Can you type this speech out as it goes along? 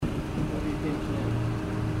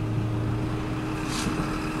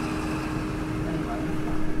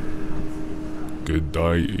good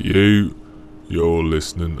day to you. You're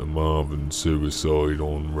listening to Marvin Suicide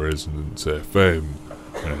on Resonance FM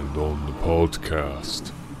and on the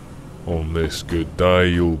podcast. On this good day,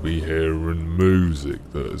 you'll be hearing music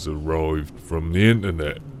that has arrived from the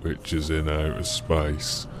internet, which is in outer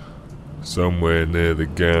space. Somewhere near the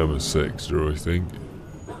gamma sector, I think.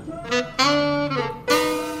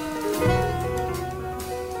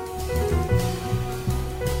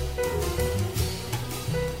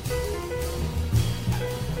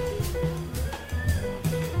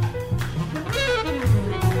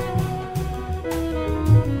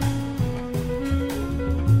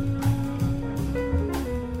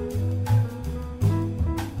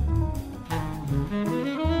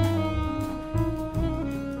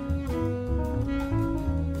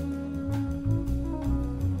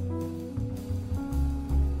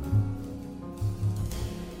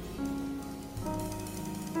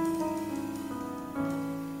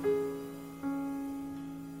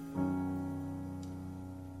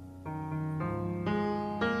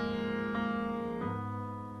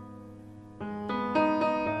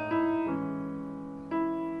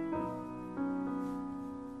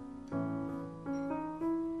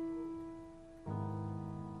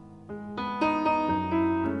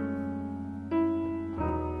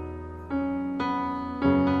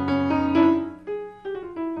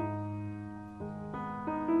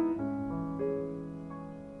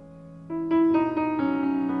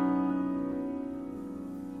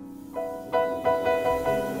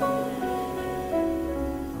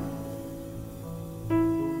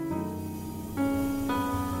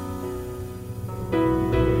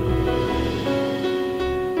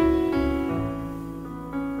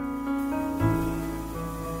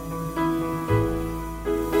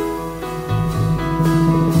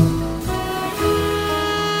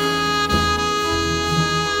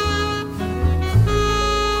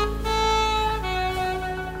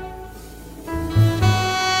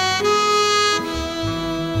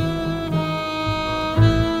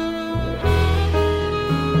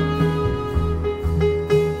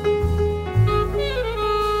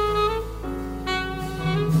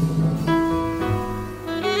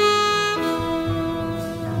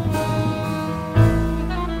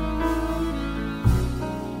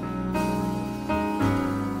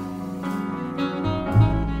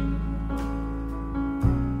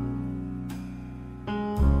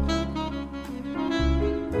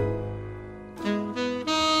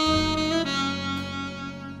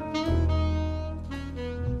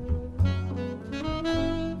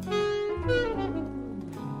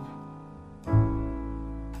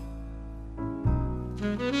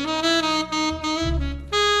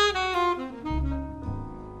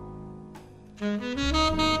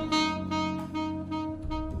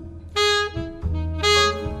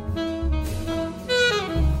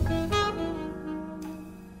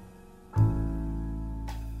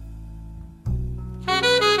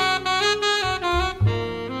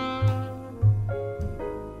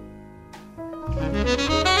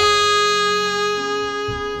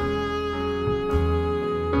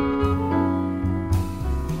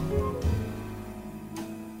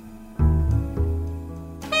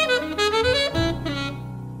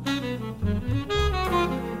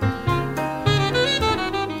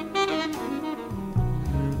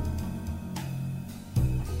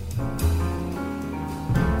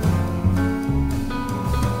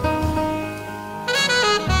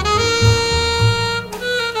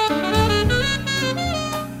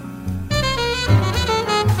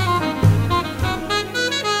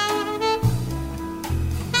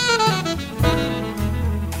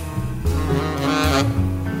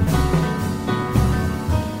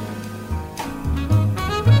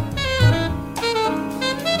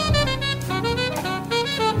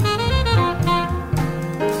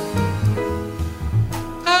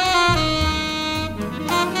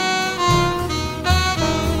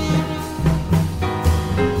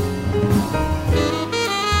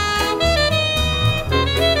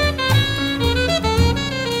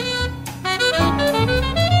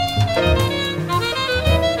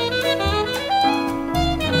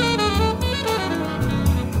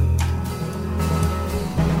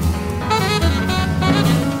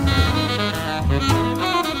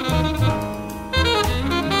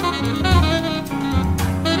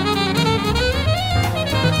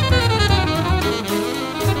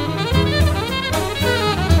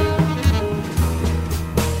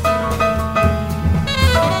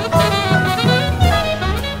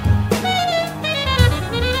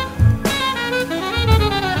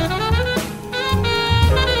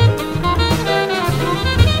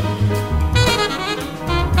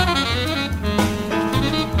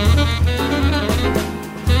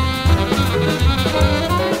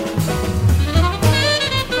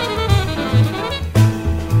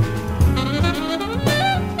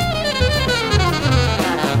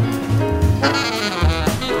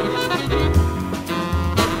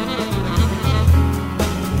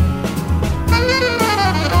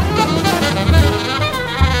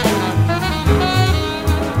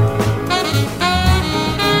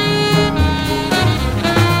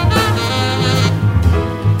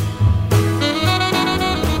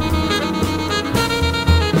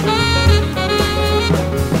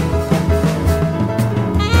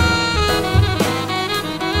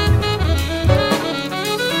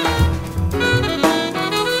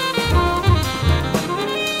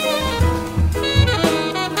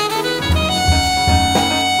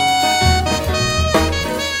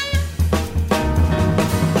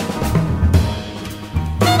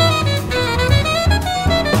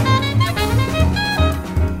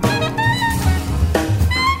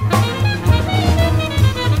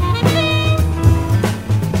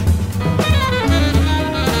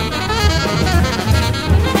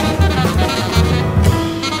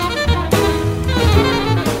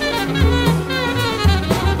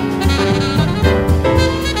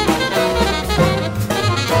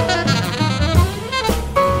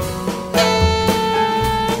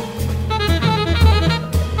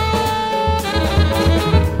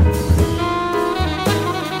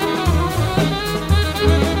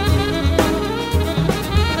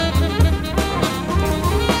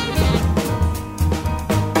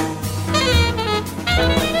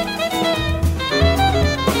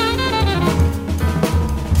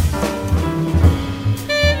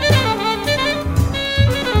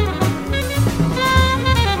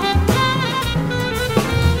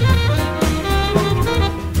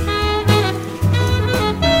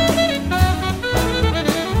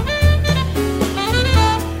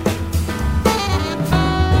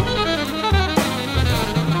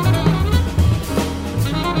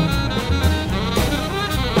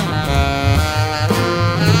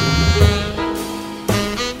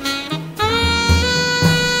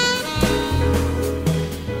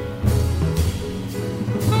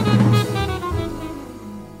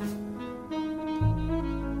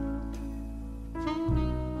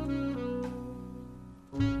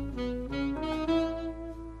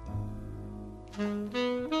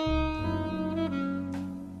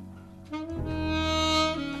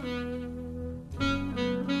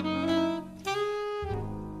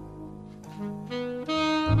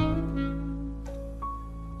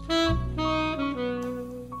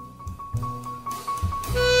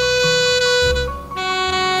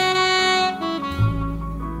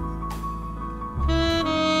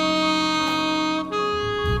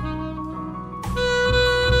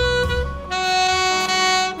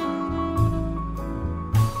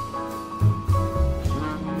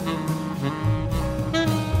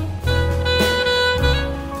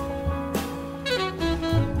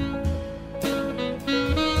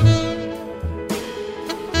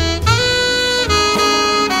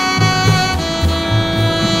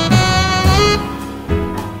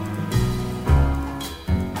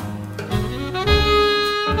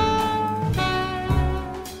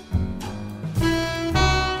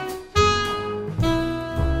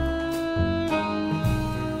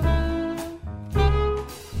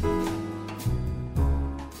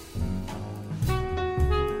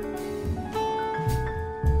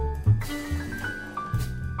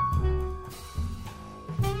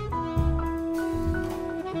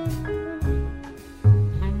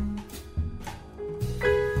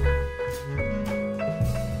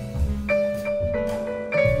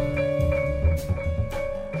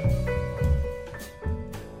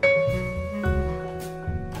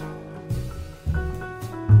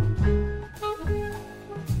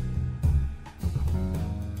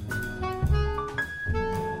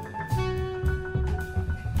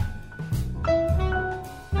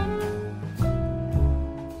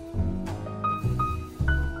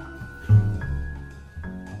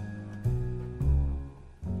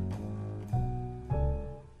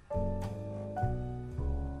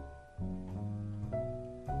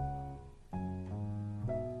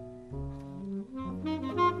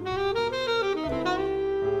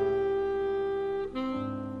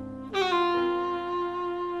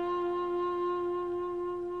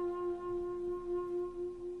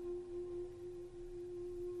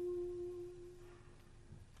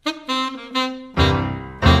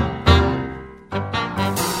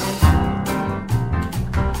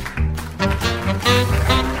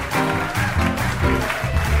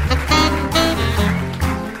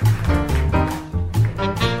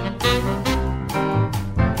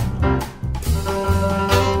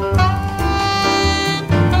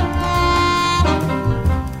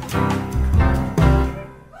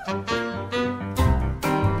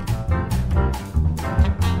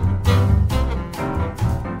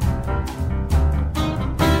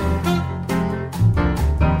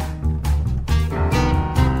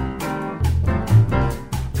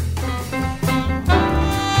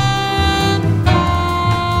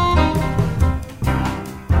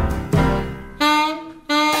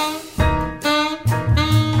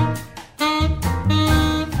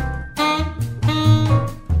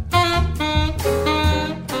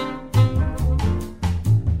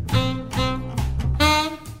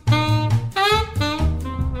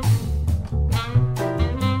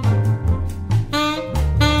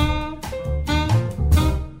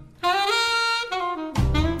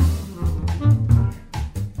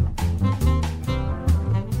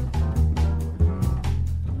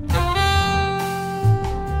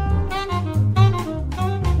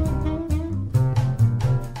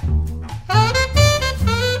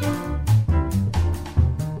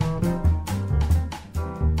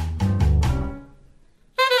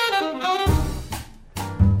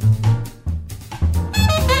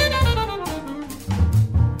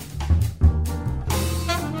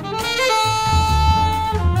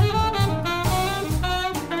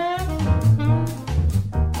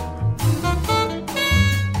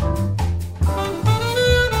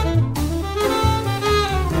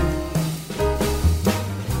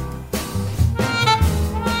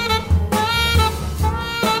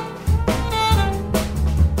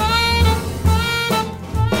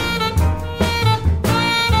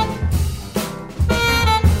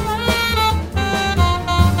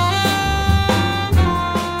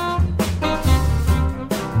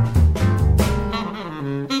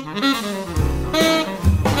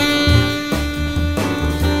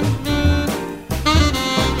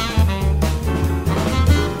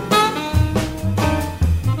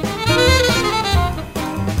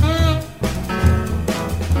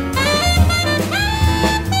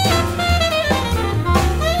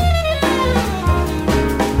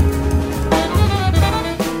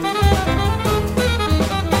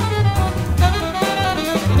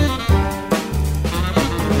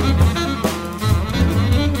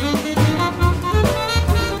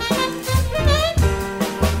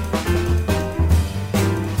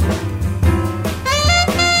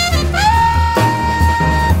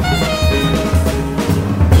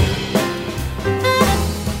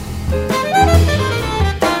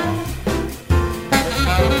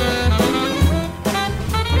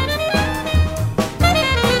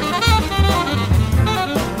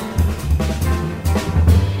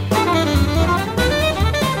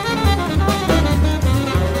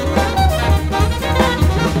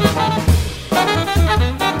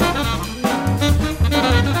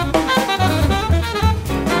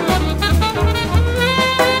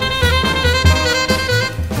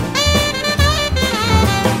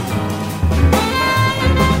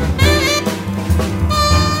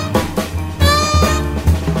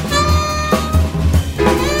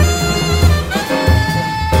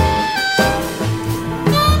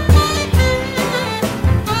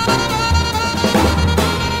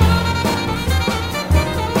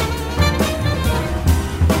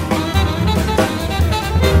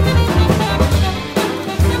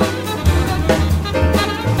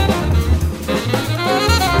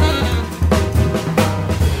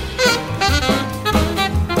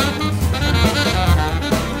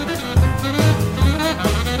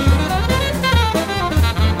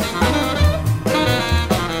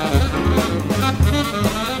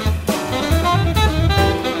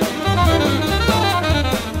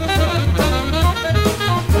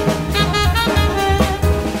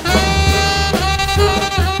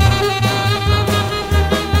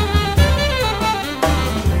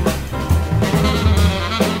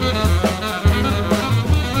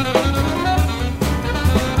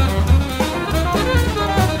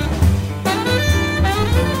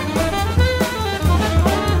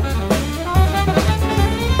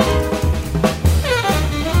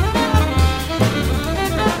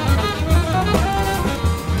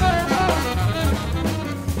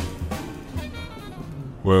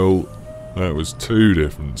 Well, that was 2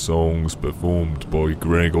 different songs performed by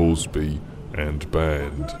Greg Osby and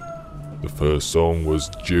band. The first song was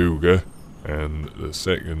Juga, and the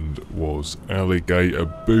second was Alligator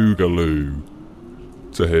Boogaloo.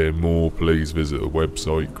 To hear more, please visit the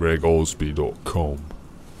website gregosby.com.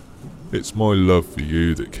 It's my love for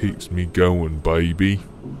you that keeps me going, baby.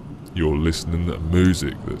 You're listening to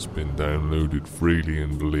music that's been downloaded freely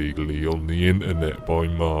and legally on the internet by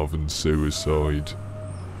Marvin Suicide.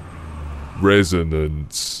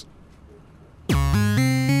 Resonance.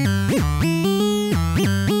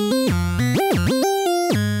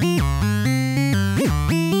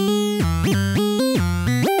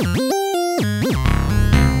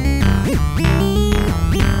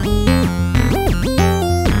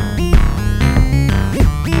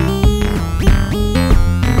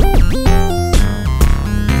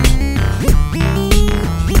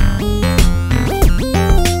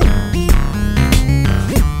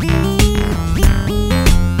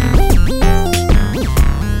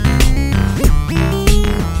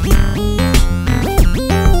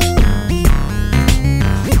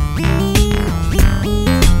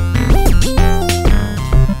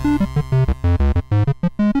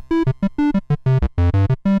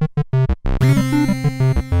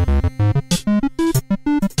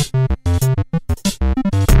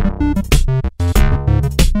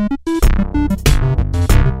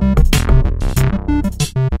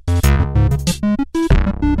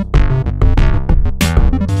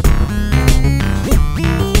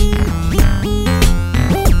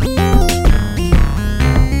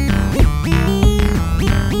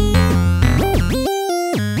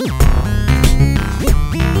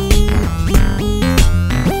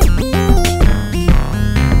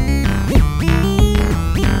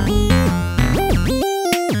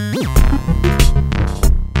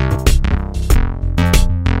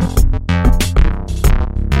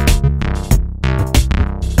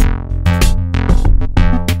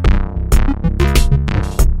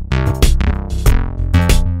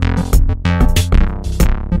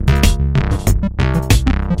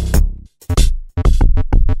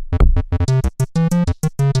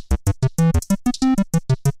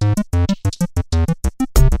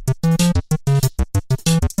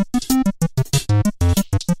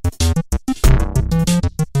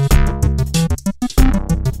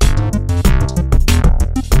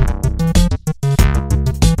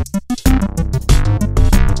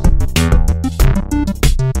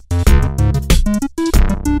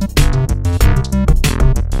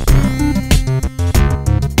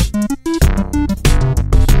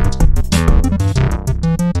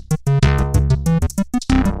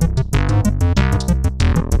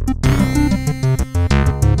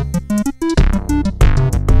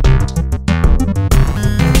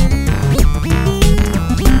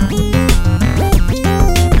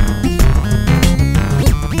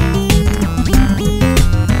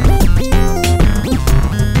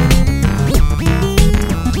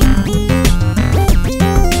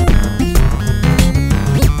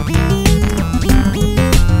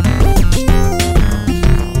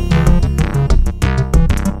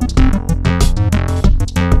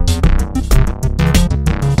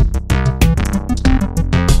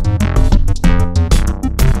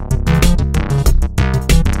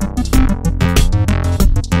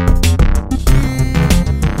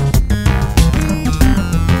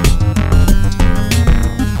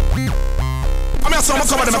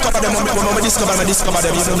 Discover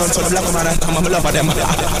them, even though the black man I'm a lover them.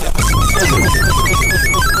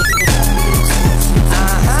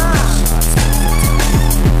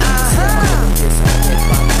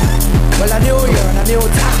 Well, a new year and a new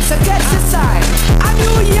time, so get aside. A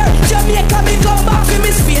new year, Jamaica me come back in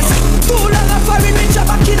me space. Too long a foreign me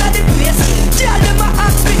job back in the place. Tell them a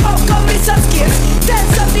ask me how come it's a case. Tell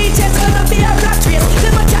some DJs gonna be a rat race.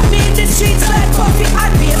 Them a chat me in the streets like coffee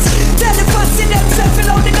and bass. Tell the fussy themself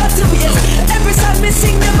fill out the dirty ways. Every song me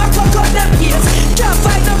sing them a cock up them ears. Can't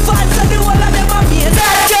find them fans and the whole of them a me.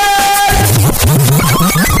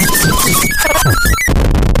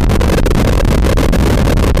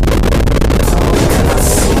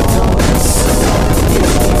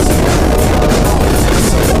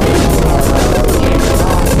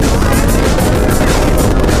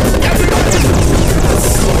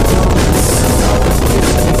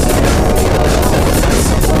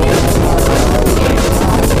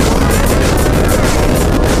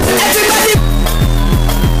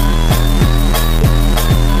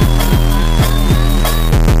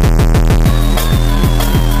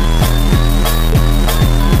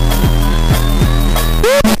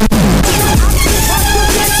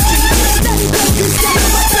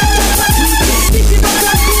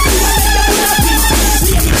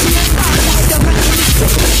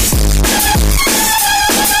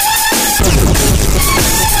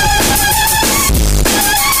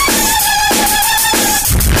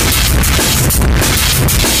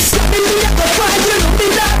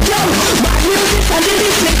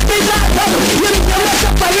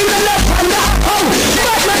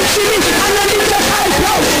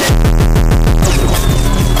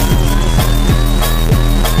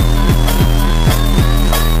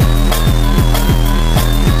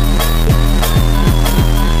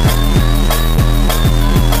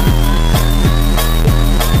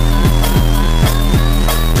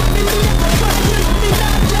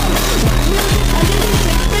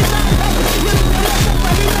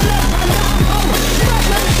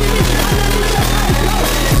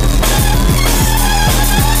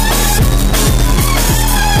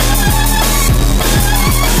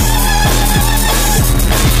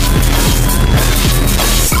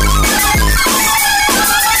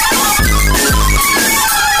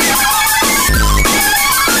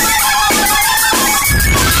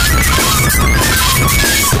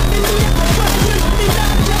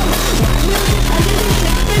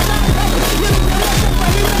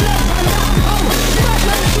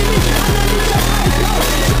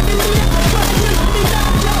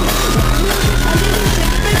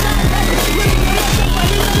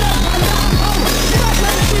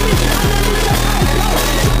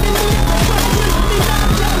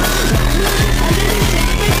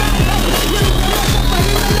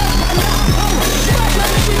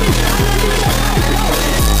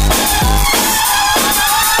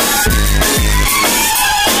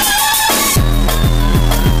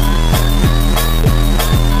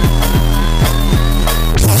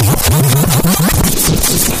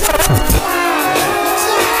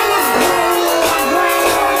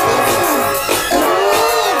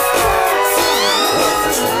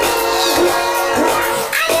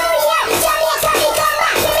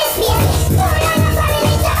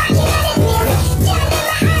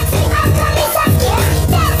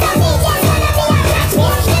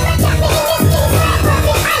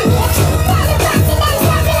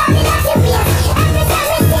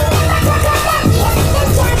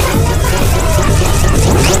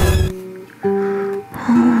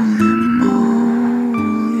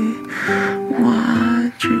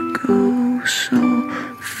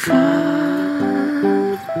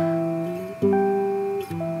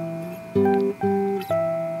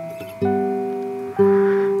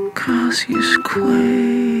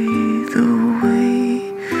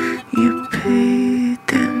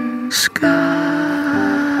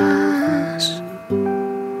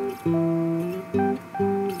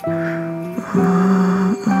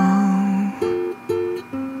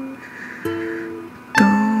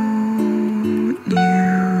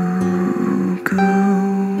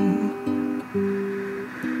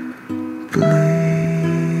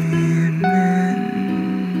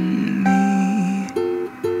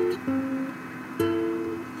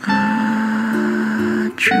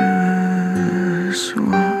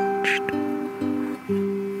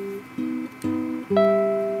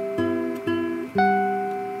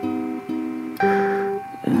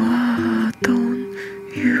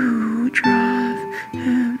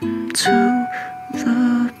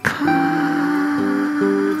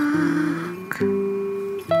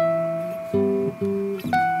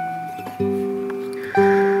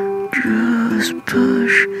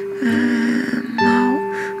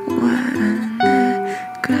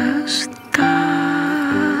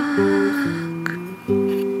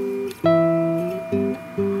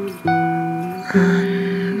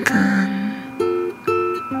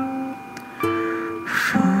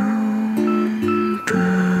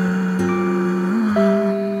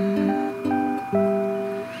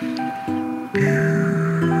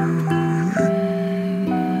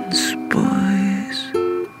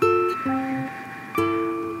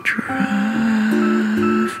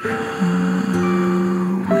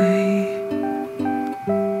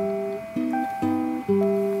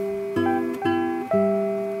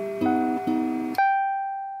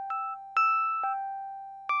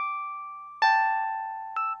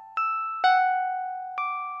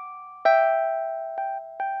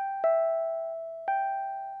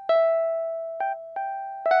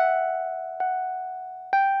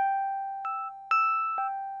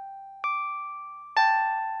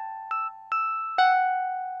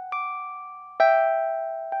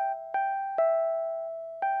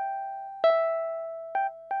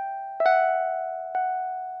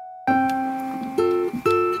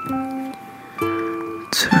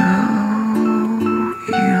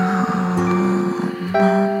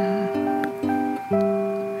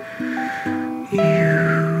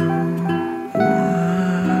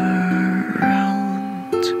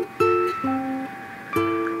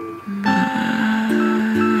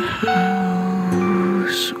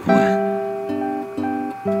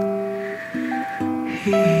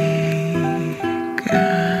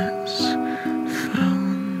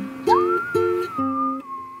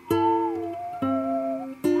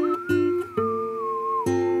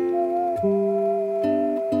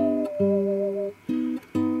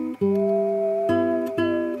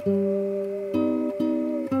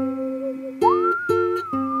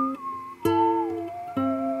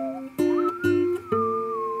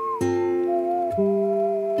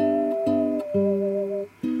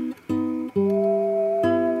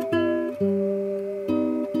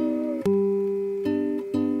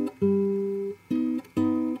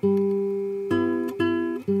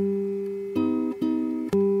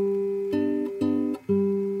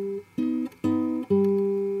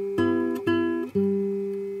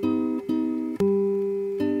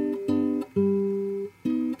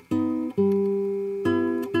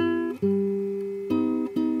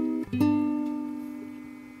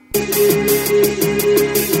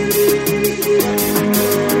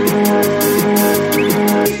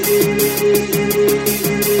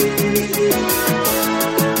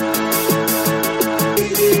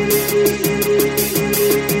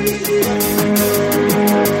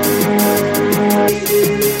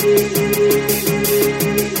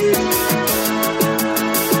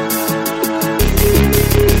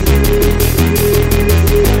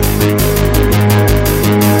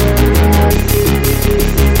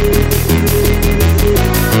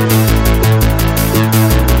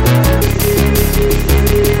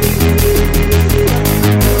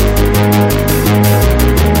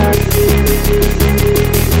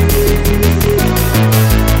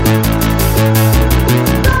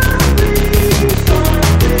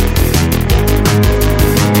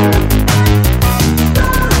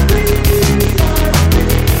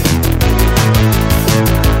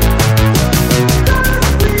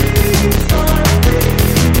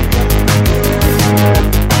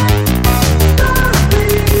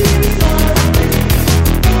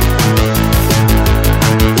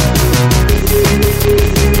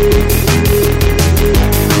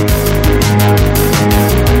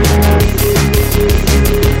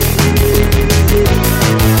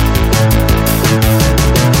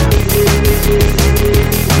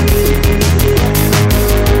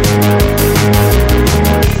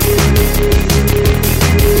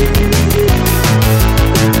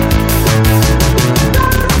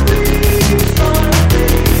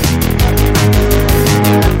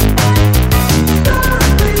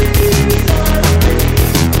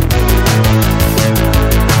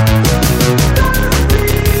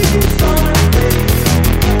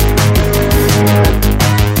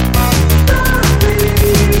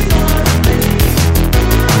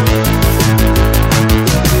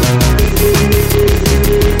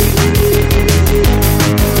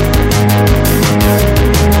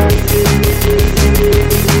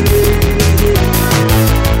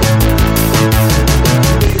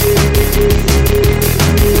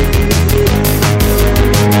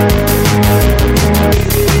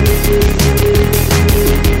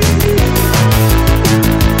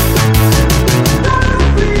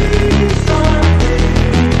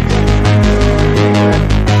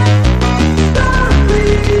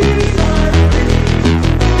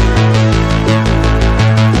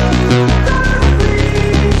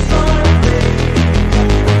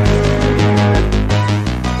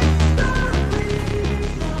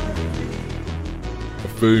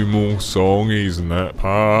 few more songies in that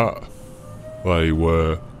part. They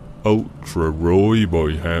were Ultra Roy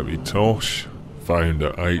by Happy Tosh, found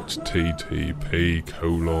at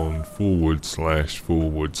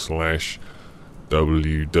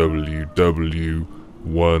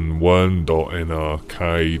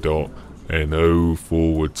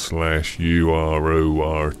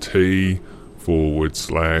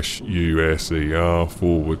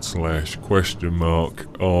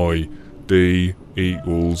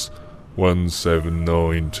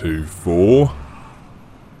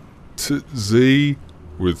Z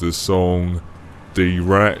with the song The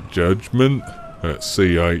Rat Judgment at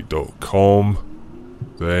c8.com.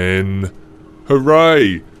 Then,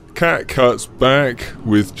 hooray! Cat Cut's back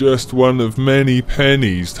with just one of many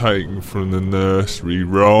pennies taken from the Nursery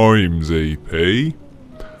Rhymes EP.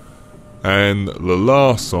 And the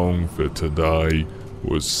last song for today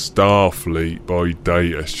was Starfleet by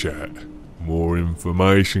Datashat. More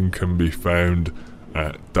information can be found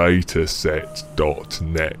at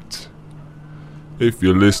dataset.net. If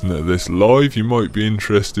you're listening to this live, you might be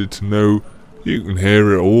interested to know you can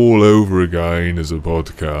hear it all over again as a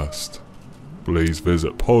podcast. Please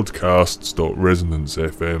visit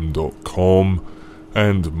podcasts.resonancefm.com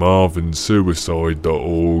and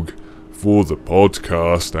marvinsuicide.org for the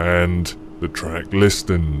podcast and the track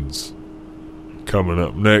listings. Coming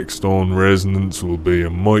up next on Resonance will be a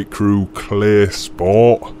Micro Clear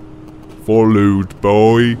Spot, followed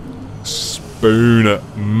by Spooner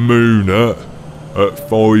Mooner at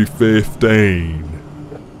 5:15.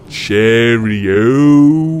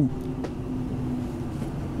 Cheerio!